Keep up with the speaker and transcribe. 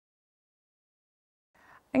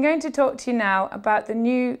I'm going to talk to you now about the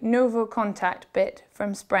new NovoContact bit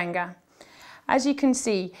from Sprenger. As you can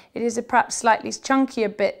see, it is a perhaps slightly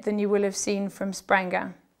chunkier bit than you will have seen from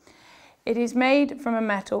Sprenger. It is made from a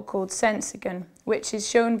metal called Sensigan, which is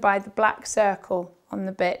shown by the black circle on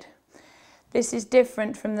the bit. This is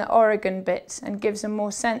different from the Oregon bits and gives a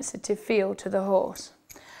more sensitive feel to the horse.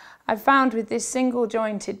 I've found with this single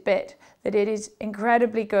jointed bit that it is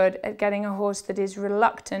incredibly good at getting a horse that is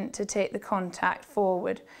reluctant to take the contact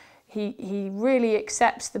forward. He really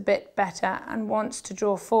accepts the bit better and wants to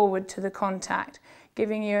draw forward to the contact,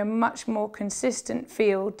 giving you a much more consistent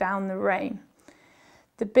feel down the rein.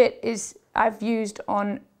 The bit I've used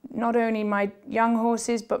on not only my young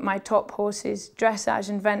horses but my top horses, dressage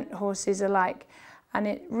and vent horses alike, and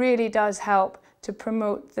it really does help to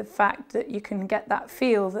promote the fact that you can get that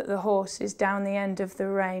feel that the horse is down the end of the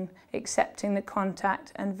rein, accepting the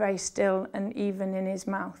contact and very still and even in his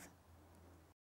mouth.